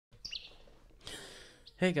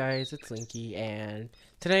Hey guys, it's Linky, and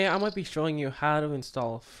today I might be showing you how to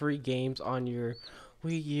install free games on your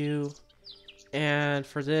Wii U. And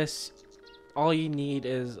for this, all you need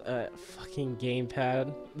is a fucking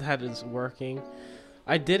gamepad that is working.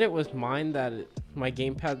 I did it with mine my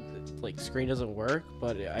gamepad screen doesn't work,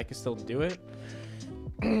 but I can still do it.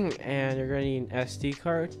 And you're gonna need an SD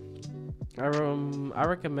card. I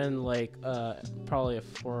recommend probably a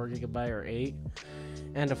 4 GB or 8.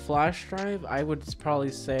 And a flash drive, I would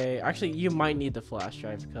probably say, actually you might need the flash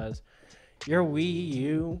drive because your Wii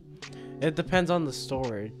U, it depends on the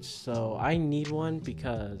storage. So I need one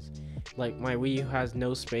because my Wii U has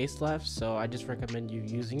no space left, so I just recommend you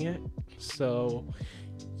using it. So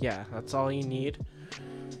yeah, that's all you need.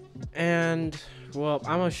 And well,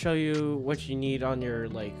 I'm gonna show you what you need on your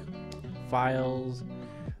files.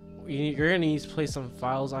 You're gonna need to place some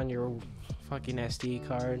files on your fucking SD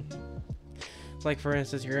card. Like for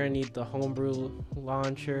instance, you're gonna need the homebrew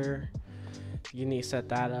launcher. You need to set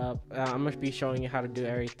that up. I'm gonna be showing you how to do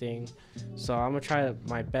everything, so I'm gonna try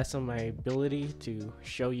my best on my ability to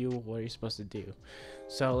show you what you're supposed to do.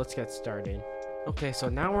 So let's get started. Okay, so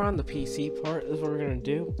now we're on the PC part. This is what we're gonna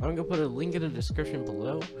do. I'm gonna put a link in the description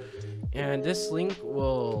below, and this link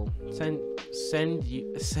will send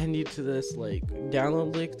you to this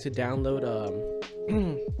download link to download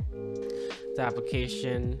the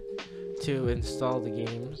application to install the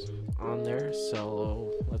games on there.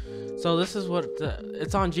 So this is what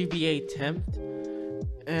it's on GBA temp,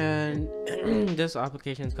 and this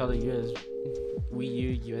application is called the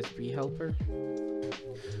Wii U USB Helper.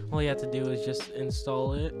 All you have to do is just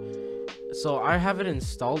install it. So I have it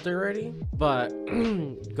installed already, but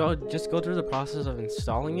just go through the process of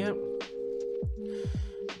installing it.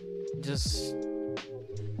 Just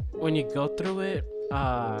when you go through it,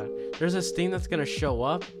 there's this thing that's gonna show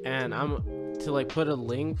up, and I'm to put a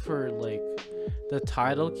link for the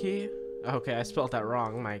title key. Okay, I spelled that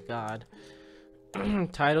wrong, my god.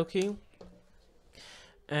 Title key,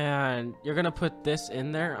 and you're gonna put this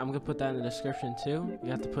in there. I'm gonna put that in the description too. You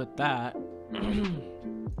have to put that.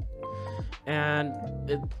 And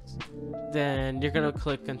then you're gonna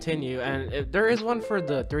click continue, and there is one for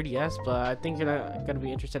the 3DS, but I think you're not gonna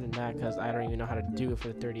be interested in that because I don't even know how to do it for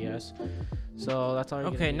the 3DS. So that's all.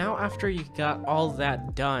 Okay, now after you got all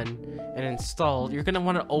that done and installed, you're gonna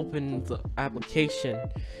want to open the application,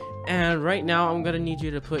 and right now I'm gonna need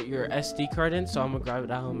you to put your SD card in. So I'm gonna grab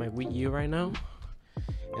it out on my Wii U right now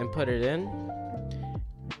and put it in.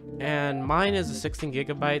 And mine is a 16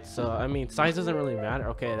 GB, so I mean size doesn't really matter.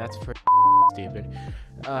 Okay, that's for stupid.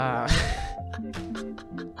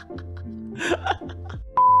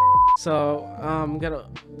 So I'm gonna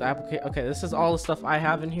the application. Okay, this is all the stuff I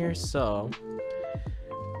have in here. So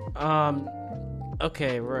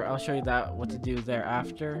okay, I'll show you what to do there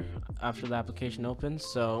after the application opens.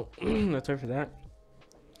 So let's wait for that.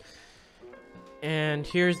 And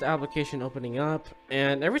here's the application opening up,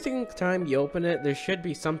 and every single time you open it, there should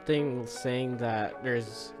be something saying that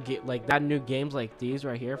there's that new games like these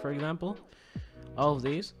right here, for example, all of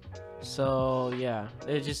these. So yeah,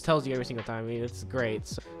 it just tells you every single time. I mean, it's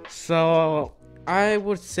great. So I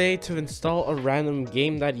would say to install a random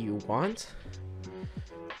game that you want,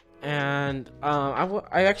 and I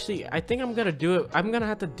think I'm gonna do it. I'm gonna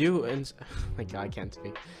have to do my god, I can't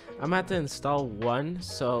speak. I'm gonna have to install one.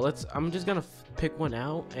 So I'm just gonna pick one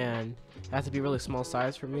out, and it has to be really small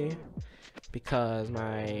size for me because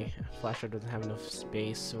my flash drive doesn't have enough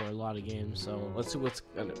space or a lot of games. So let's see what's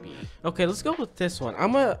gonna be. Okay, let's go with this one.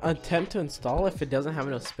 I'm gonna attempt to install. If it doesn't have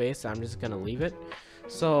enough space, I'm just gonna leave it.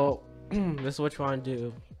 So this is what you want to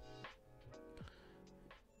do.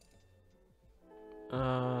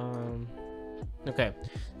 Okay,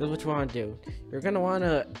 this is what you want to do. You're gonna want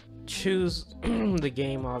to choose the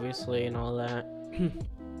game, obviously, and all that.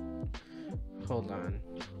 Hold on.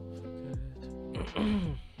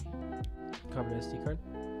 Cover the SD card.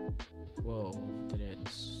 Whoa, did it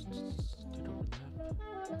overlap?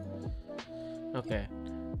 Okay.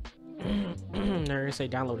 Now you're gonna say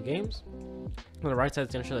download games. On the right side,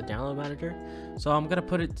 it's gonna show the download manager. So I'm gonna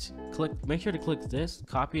make sure to click this,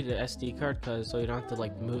 copy the SD card, so you don't have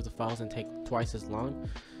to move the files and take twice as long.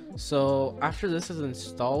 So after this is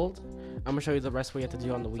installed, I'm gonna show you the rest what you have to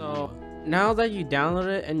do on the Wii U. So now that you download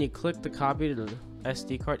it and you click the copy to the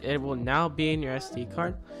SD card, it will now be in your SD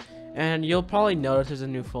card, and you'll probably notice there's a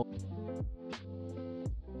new folder.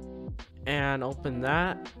 And open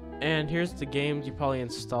that, and here's the games you probably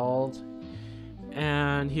installed.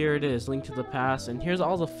 And here it is, link to the past, and here's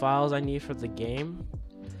all the files I need for the game.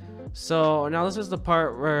 So now this is the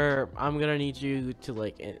part where I'm gonna need you to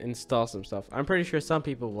install some stuff. I'm pretty sure some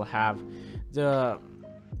people will have the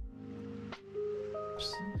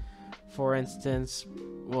apps. For instance,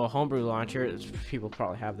 well, homebrew launcher, people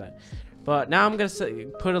probably have that. But now I'm gonna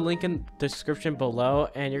put a link in the description below,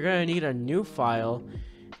 and you're gonna need a new file,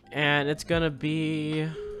 and it's gonna be,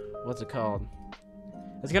 what's it called?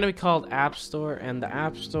 It's gonna be called App Store, and the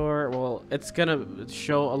App Store, well, it's gonna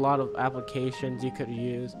show a lot of applications you could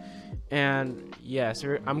use. And yes,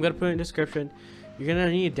 I'm gonna put it in the description. You're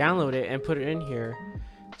gonna need to download it and put it in here.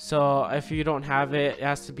 So if you don't have it, it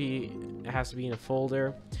has to be in a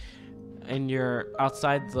folder, and you're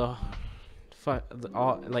outside the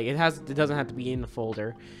like it doesn't have to be in the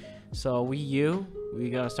folder. So Wii U,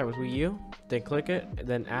 we gotta start with Wii U, then click it,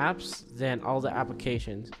 then apps, then all the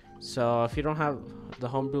applications. So if you don't have the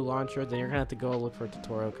homebrew launcher, then you're gonna have to go look for a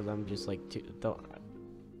tutorial, because I'm just like too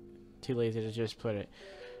lazy to just put it.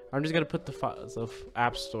 I'm just gonna put the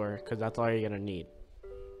App Store, because that's all you're gonna need.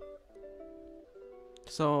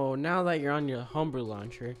 So now that you're on your homebrew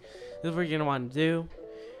launcher, this is what you're gonna want to do.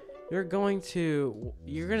 You're gonna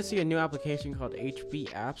see a new application called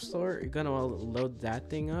HB App Store. You're gonna load that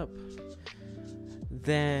thing up.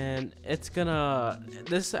 Then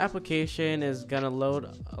this application is gonna load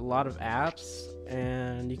a lot of apps,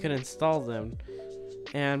 and you can install them.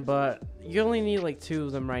 But you only need like 2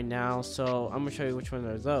 of them right now, so I'm gonna show you which one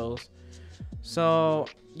are those. So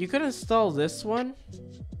you could install this one,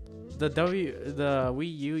 the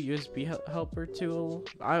Wii U USB Helper tool.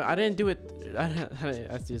 I didn't do it.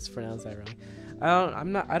 I just pronounced that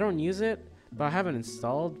wrong. I don't use it, but I haven't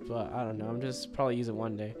installed. But I don't know. I'm just probably use it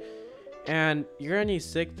one day. And you're gonna need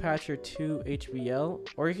SigPatcher 2 HBL,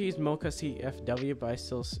 or you can use Mocha CFW, but I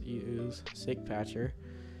still use SigPatcher.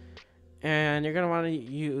 And you're gonna want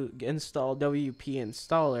to install WP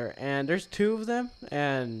installer, and there's 2 of them.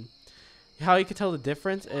 And how you can tell the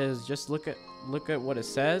difference is just look at what it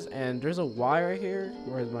says, and there's a Y right here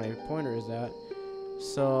where my pointer is at.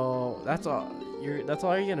 So that's all you're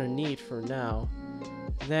gonna need for now.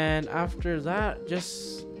 Then after that,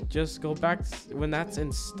 just go back when that's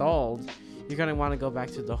installed. You're gonna want to go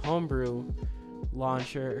back to the homebrew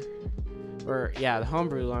launcher, the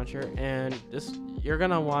homebrew launcher, and you're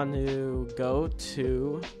gonna want to go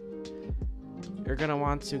to.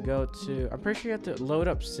 I'm pretty sure you have to load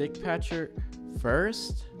up SigPatcher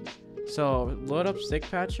first. So load up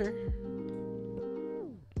SigPatcher,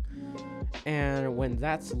 and when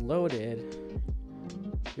that's loaded,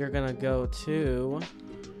 you're gonna go to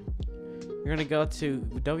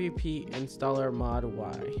WP installer mod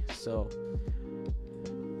Y. So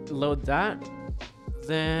load that.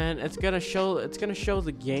 Then it's gonna show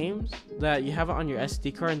the games that you have on your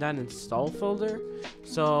SD card in that install folder.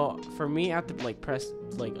 So for me, I have to press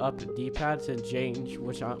up the D-pad to change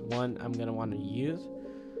which one I'm gonna want to use.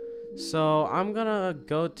 So I'm gonna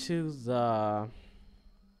go to the.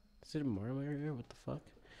 Is it Mario here? What the fuck?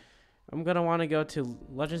 I'm gonna want to go to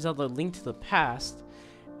Legend of Zelda: Link to the Past,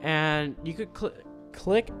 and you could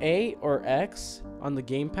click A or X on the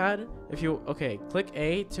gamepad. Click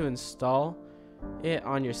A to install it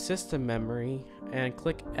on your system memory, and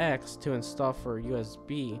click X to install for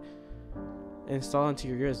USB. Install into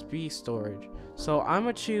your USB storage. So I'm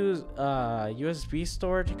gonna choose USB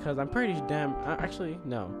storage because I'm pretty actually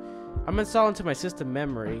no. I'm installing to my system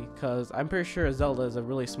memory because I'm pretty sure Zelda is a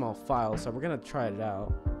really small file, so we're gonna try it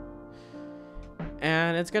out.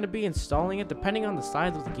 And it's gonna be installing it depending on the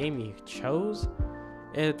size of the game you chose.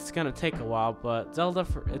 It's gonna take a while, but Zelda,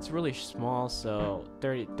 it's really small, so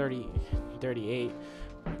 38,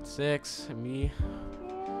 6, me.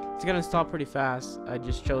 It's gonna install pretty fast. I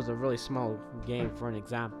just chose a really small game for an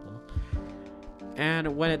example.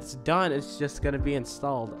 And when it's done, it's just gonna be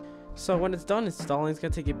installed. So when it's done installing, it's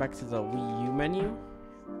gonna take you back to the Wii U menu,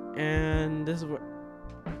 and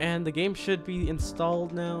the game should be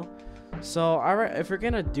installed now. So if you're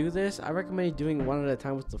gonna do this, I recommend doing one at a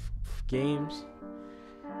time with the games.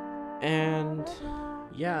 And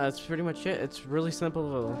yeah, that's pretty much it. It's really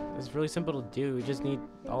simple. It's really simple to do. You just need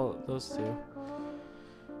all of those 2.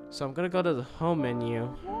 So I'm gonna go to the home menu,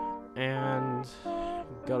 and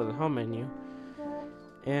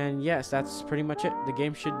And yes, that's pretty much it. The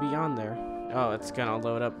game should be on there. Oh, it's gonna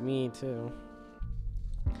load up me too.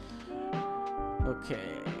 Okay.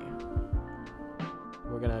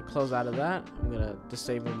 We're gonna close out of that. I'm gonna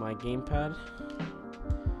disable my gamepad.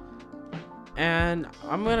 And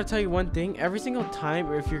I'm gonna tell you one thing. Every single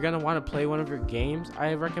time, if you're gonna want to play one of your games,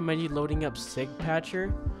 I recommend you loading up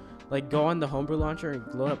SigPatcher. Go on the homebrew launcher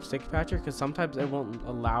and load up SigPatcher, because sometimes it won't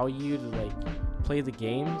allow you to play the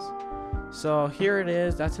games. So here it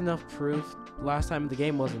is. That's enough proof. Last time the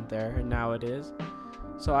game wasn't there, and now it is.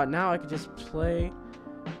 So now I can just play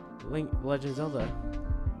Legend of Zelda: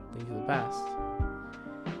 Link to the Past.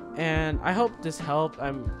 And I hope this helped.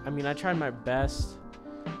 I mean, I tried my best.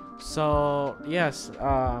 So yes,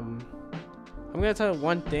 I'm gonna tell you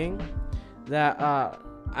one thing, that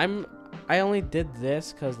I only did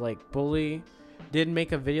this because like Bully did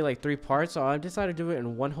make a video like 3 parts, so I decided to do it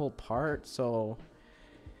in one whole part. So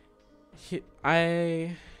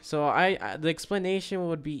the explanation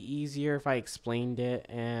would be easier if I explained it,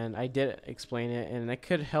 and I did explain it, and it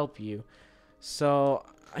could help you. So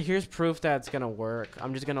here's proof that it's gonna work.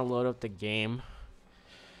 I'm just gonna load up the game,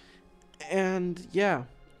 and yeah.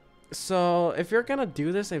 So if you're gonna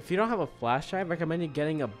do this, if you don't have a flash drive, I recommend you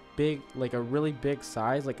getting a big, like a really big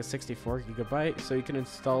size, like a 64 gigabyte, so you can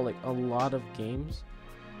install like a lot of games.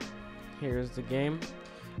 Here's the game.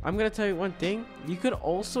 I'm gonna tell you one thing, you could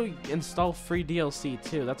also install free DLC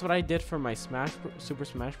too. That's what I did for my Super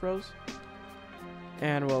Smash Bros.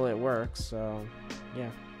 And well, it works, so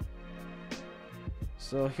yeah.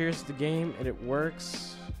 So here's the game, and it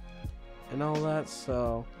works and all that.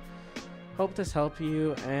 So hope this helped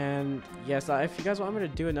you, and yes, if you guys want me to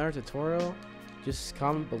do another tutorial, just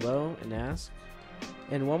comment below and ask.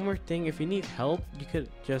 And one more thing, if you need help, you could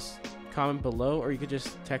just comment below, or you could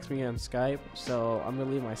just text me on Skype. So I'm gonna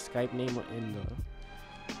leave my Skype name in the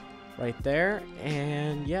right there.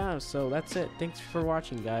 And yeah, so that's it. Thanks for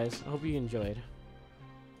watching, guys. I hope you enjoyed.